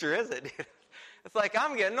the future, is it? It's like,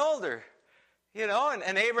 I'm getting older. You know?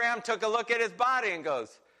 And Abraham took a look at his body and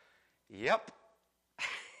goes, yep.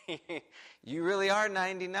 You really are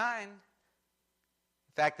 99. In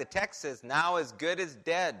fact, the text says, now as good as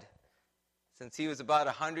dead, since he was about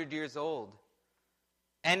 100 years old.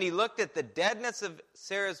 And he looked at the deadness of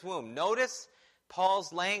Sarah's womb. Notice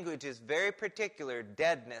Paul's language is very particular,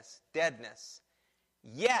 deadness.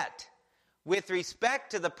 Yet, with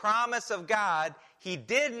respect to the promise of God, he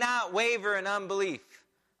did not waver in unbelief.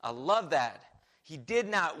 I love that. He did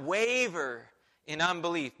not waver in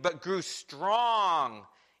unbelief, but grew strong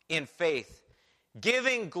in faith,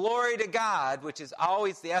 giving glory to God, which is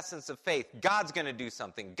always the essence of faith. God's going to do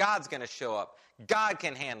something. God's going to show up. God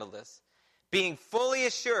can handle this. Being fully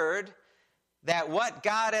assured that what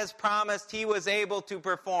God has promised, he was able to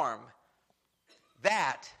perform.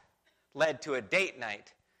 That led to a date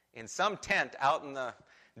night in some tent out in the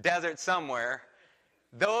desert somewhere.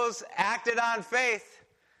 Those acted on faith.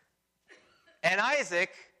 And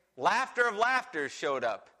Isaac, laughter of laughter, showed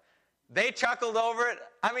up. They chuckled over it.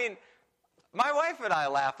 I mean, my wife and I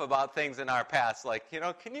laugh about things in our past, like,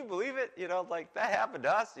 can you believe it? Like that happened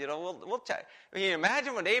to us. We'll check. I mean,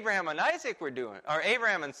 imagine what Abraham and Isaac were doing, or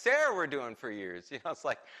Abraham and Sarah were doing for years. It's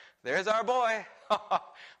like, there's our boy.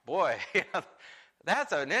 Boy,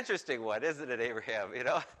 that's an interesting one, isn't it, Abraham?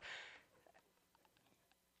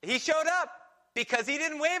 He showed up because he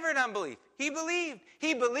didn't waver in unbelief. He believed.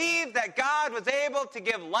 He believed that God was able to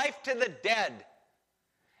give life to the dead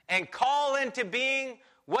and call into being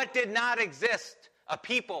what did not exist, a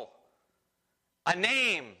people, a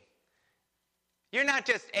name. You're not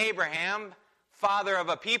just Abraham, father of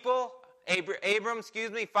a people. Abram,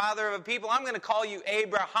 father of a people. I'm going to call you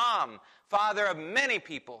Abraham, father of many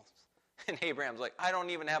people. And Abraham's like, I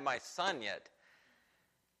don't even have my son yet.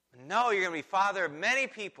 No, you're going to be father of many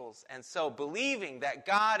peoples. And so believing that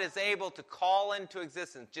God is able to call into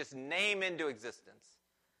existence, just name into existence.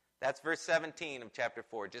 That's verse 17 of chapter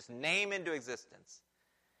 4. Just name into existence.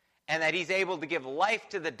 And that he's able to give life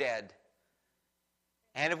to the dead.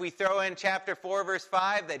 And if we throw in chapter 4, verse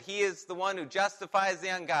 5, that he is the one who justifies the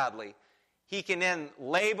ungodly, he can then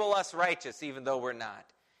label us righteous even though we're not.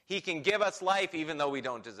 He can give us life even though we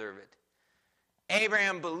don't deserve it.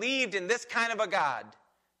 Abraham believed in this kind of a God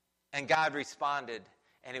And God responded.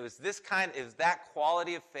 And it was that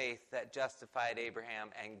quality of faith that justified Abraham.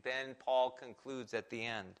 And then Paul concludes at the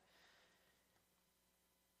end.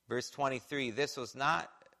 Verse 23, this was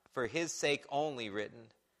not for his sake only written,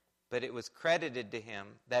 but it was credited to him,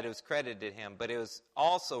 but it was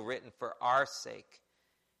also written for our sake,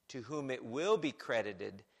 to whom it will be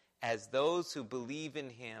credited as those who believe in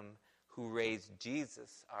him who raised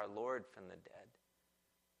Jesus, our Lord, from the dead.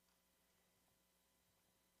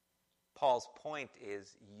 Paul's point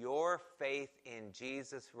is your faith in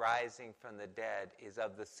Jesus rising from the dead is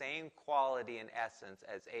of the same quality and essence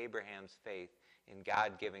as Abraham's faith in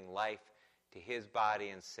God giving life to his body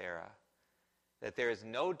and Sarah. That there is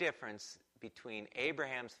no difference between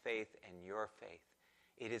Abraham's faith and your faith.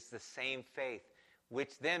 It is the same faith,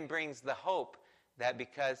 which then brings the hope that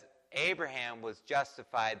because Abraham was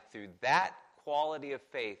justified through that quality of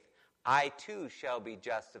faith, I too shall be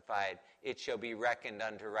justified. It shall be reckoned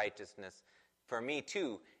unto righteousness. For me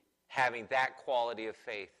too, having that quality of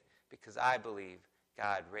faith, because I believe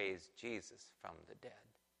God raised Jesus from the dead.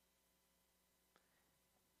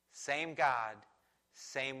 Same God,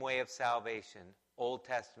 same way of salvation, Old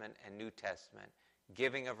Testament and New Testament,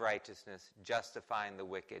 giving of righteousness, justifying the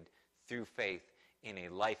wicked through faith in a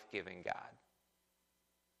life-giving God.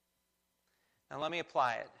 Now let me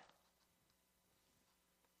apply it.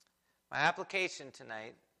 My application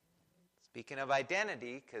tonight, speaking of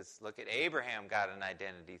identity, because look at Abraham got an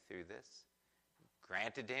identity through this.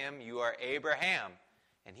 Granted to him, you are Abraham.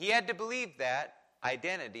 And he had to believe that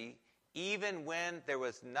identity even when there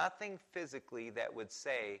was nothing physically that would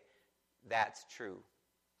say that's true.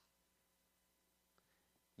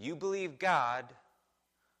 You believe God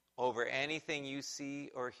over anything you see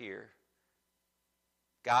or hear.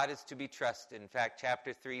 God is to be trusted. In fact,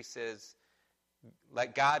 chapter 3 says,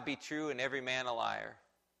 let God be true and every man a liar.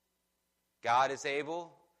 God is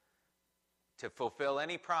able to fulfill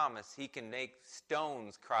any promise. He can make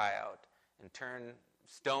stones cry out and turn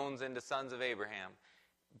stones into sons of Abraham.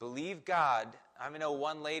 Believe God. I know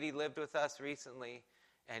one lady lived with us recently,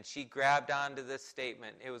 and she grabbed onto this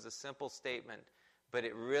statement. It was a simple statement, but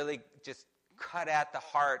it really just cut at the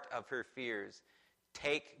heart of her fears.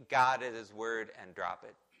 Take God at his word and drop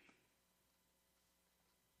it.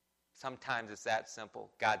 Sometimes it's that simple.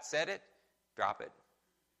 God said it, drop it.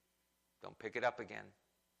 Don't pick it up again.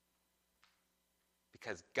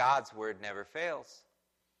 Because God's word never fails.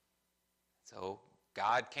 So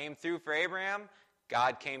God came through for Abraham.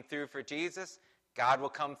 God came through for Jesus. God will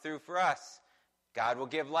come through for us. God will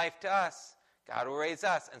give life to us. God will raise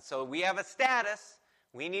us. And so we have a status.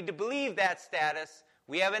 We need to believe that status.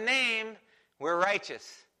 We have a name. We're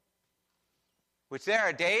righteous. Which there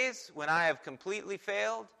are days when I have completely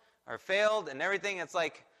failed and everything. It's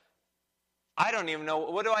like, I don't even know,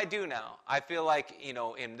 what do I do now? I feel like,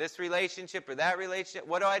 in this relationship or that relationship,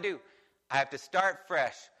 what do? I have to start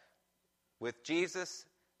fresh with Jesus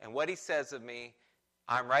and what he says of me.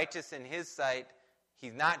 I'm righteous in his sight.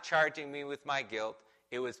 He's not charging me with my guilt.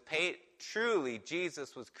 It was paid. Truly,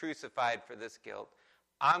 Jesus was crucified for this guilt.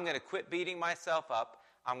 I'm going to quit beating myself up.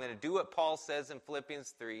 I'm going to do what Paul says in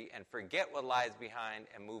Philippians 3 and forget what lies behind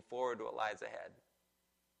and move forward to what lies ahead.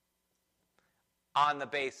 On the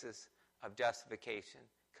basis of justification,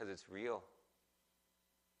 because it's real.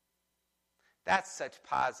 That's such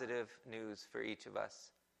positive news for each of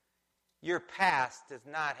us. Your past does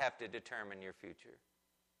not have to determine your future.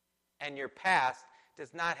 And your past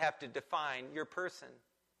does not have to define your person.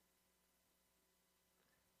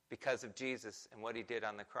 Because of Jesus and what he did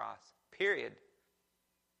on the cross. Period.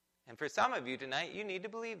 And for some of you tonight, you need to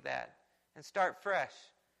believe that and start fresh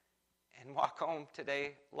and walk home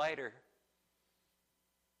today lighter.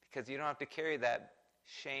 Because you don't have to carry that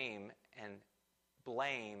shame and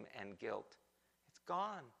blame and guilt. It's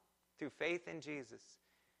gone through faith in Jesus.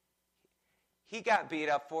 He got beat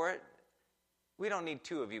up for it. We don't need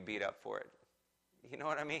two of you beat up for it. You know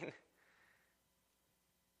what I mean?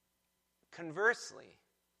 Conversely,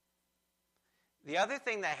 the other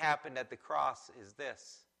thing that happened at the cross is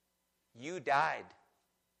this. You died.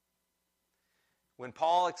 When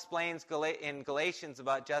Paul explains in Galatians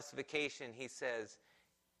about justification, he says,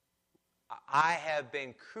 I have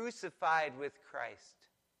been crucified with Christ.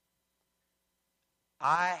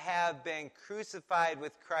 I have been crucified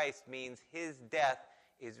with Christ means his death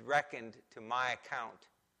is reckoned to my account.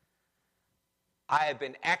 I have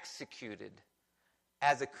been executed.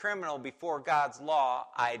 As a criminal before God's law,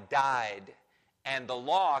 I died. And the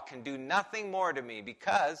law can do nothing more to me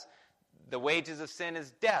because the wages of sin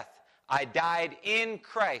is death. I died in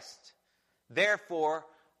Christ. Therefore,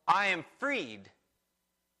 I am freed.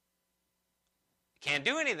 Can't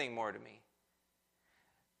do anything more to me.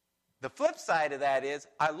 The flip side of that is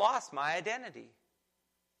I lost my identity.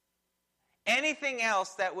 Anything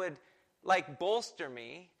else that would like bolster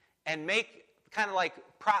me and make kind of like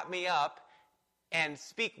prop me up and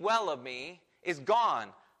speak well of me is gone.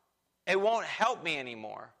 It won't help me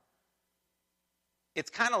anymore. It's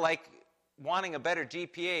kind of like wanting a better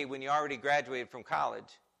GPA when you already graduated from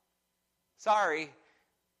college. Sorry,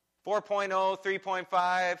 4.0,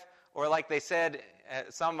 3.5, or like they said,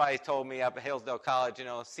 somebody told me up at Hillsdale College,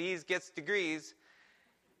 C's gets degrees.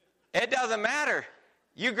 It doesn't matter.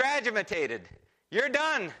 You graduated. You're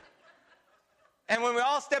done. And when we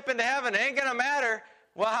all step into heaven, it ain't going to matter.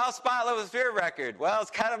 Well, how spotless was your record? Well,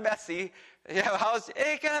 it's kind of messy. It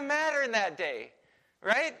ain't going to matter in that day,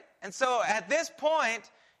 right? And so at this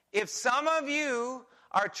point, if some of you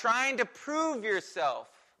are trying to prove yourself,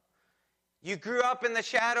 you grew up in the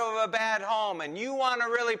shadow of a bad home and you want to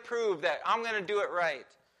really prove that I'm going to do it right.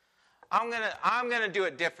 I'm going to do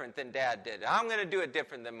it different than Dad did it. I'm going to do it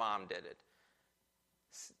different than Mom did it.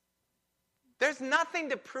 There's nothing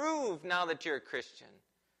to prove now that you're a Christian.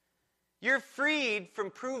 You're freed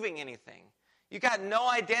from proving anything. You got no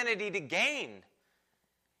identity to gain.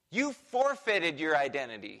 You forfeited your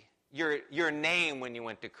identity, your name when you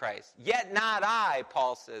went to Christ. Yet not I,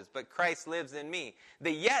 Paul says, but Christ lives in me.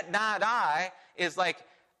 The yet not I is like,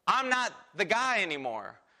 I'm not the guy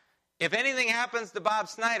anymore. If anything happens to Bob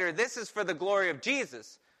Snyder, this is for the glory of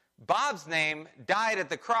Jesus. Bob's name died at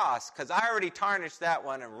the cross because I already tarnished that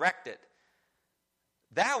one and wrecked it.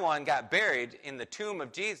 That one got buried in the tomb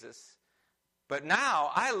of Jesus. But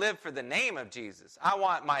now I live for the name of Jesus. I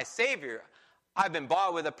want my Savior. I've been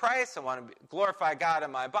bought with a price. I want to glorify God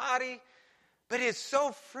in my body. But it's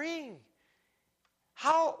so freeing.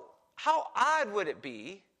 How odd would it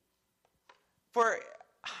be for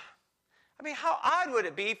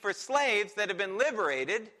slaves that have been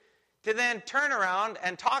liberated to then turn around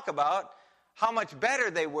and talk about how much better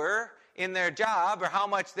they were in their job or how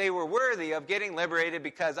much they were worthy of getting liberated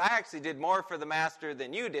because I actually did more for the master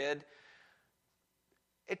than you did.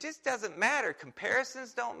 It just doesn't matter.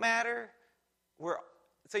 Comparisons don't matter.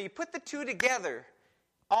 So you put the two together.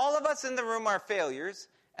 All of us in the room are failures,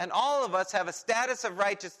 and all of us have a status of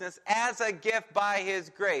righteousness as a gift by His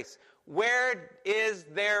grace. Where is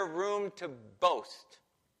there room to boast?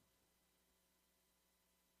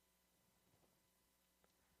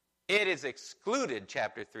 It is excluded,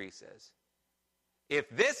 chapter 3 says. If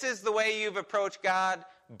this is the way you've approached God,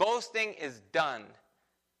 boasting is done.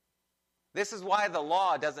 This is why the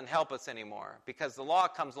law doesn't help us anymore. Because the law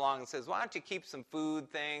comes along and says, why don't you keep some food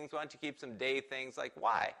things? Why don't you keep some day things? Like,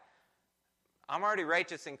 why? I'm already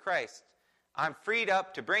righteous in Christ. I'm freed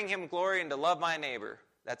up to bring Him glory and to love my neighbor.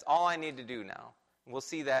 That's all I need to do now. We'll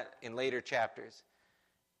see that in later chapters.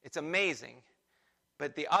 It's amazing.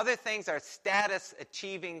 But the other things are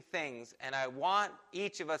status-achieving things. And I want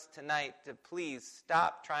each of us tonight to please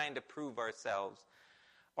stop trying to prove ourselves.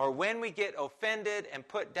 Or when we get offended and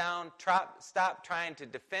put down, stop trying to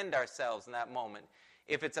defend ourselves in that moment.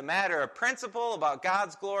 If it's a matter of principle about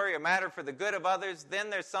God's glory, a matter for the good of others, then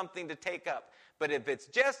there's something to take up. But if it's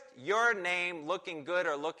just your name looking good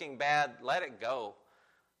or looking bad, let it go.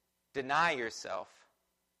 Deny yourself.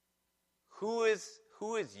 Who is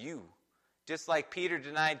you? Just like Peter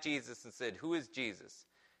denied Jesus and said, who is Jesus?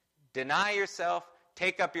 Deny yourself,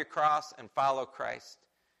 take up your cross, and follow Christ.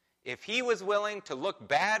 If He was willing to look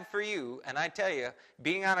bad for you, and I tell you,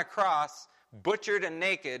 being on a cross, butchered and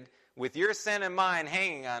naked, with your sin and mine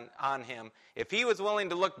hanging on Him, if He was willing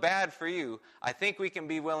to look bad for you, I think we can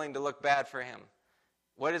be willing to look bad for Him.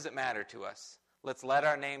 What does it matter to us? Let's let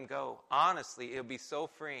our name go. Honestly, it'll be so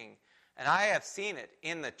freeing. And I have seen it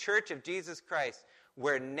in the Church of Jesus Christ,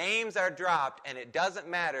 where names are dropped, and it doesn't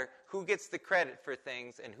matter who gets the credit for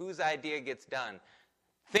things and whose idea gets done.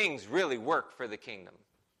 Things really work for the kingdom.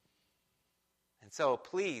 And so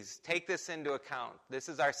please take this into account. This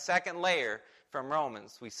is our second layer from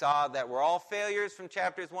Romans. We saw that we're all failures from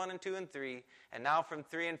chapters 1 and 2 and 3, and now from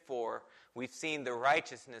 3 and 4, we've seen the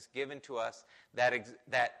righteousness given to us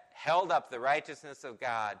that held up the righteousness of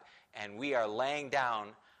God, and we are laying down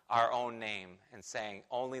our own name and saying,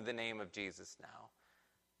 only the name of Jesus now.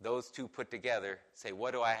 Those two put together say,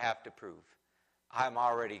 what do I have to prove? I'm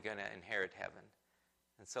already going to inherit heaven.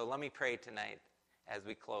 And so let me pray tonight as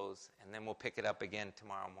we close, and then we'll pick it up again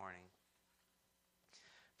tomorrow morning.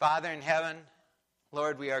 Father in heaven,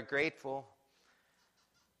 Lord, we are grateful.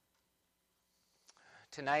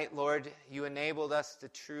 Tonight, Lord, you enabled us to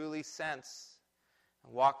truly sense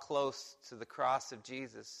and walk close to the cross of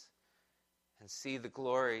Jesus and see the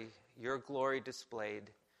glory, your glory displayed,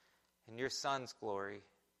 and your Son's glory.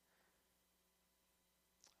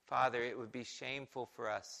 Father, it would be shameful for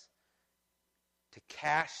us to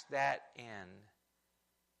cash that in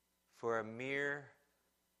for a mere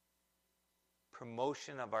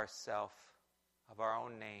promotion of ourself, of our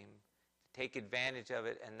own name, to take advantage of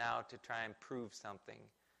it and now to try and prove something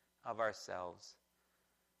of ourselves.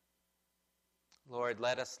 Lord,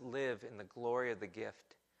 let us live in the glory of the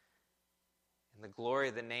gift, in the glory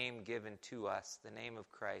of the name given to us, the name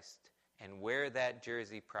of Christ, and wear that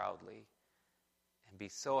jersey proudly and be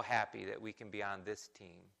so happy that we can be on this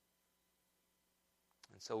team.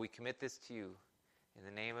 And so we commit this to you in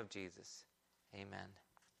the name of Jesus. Amen.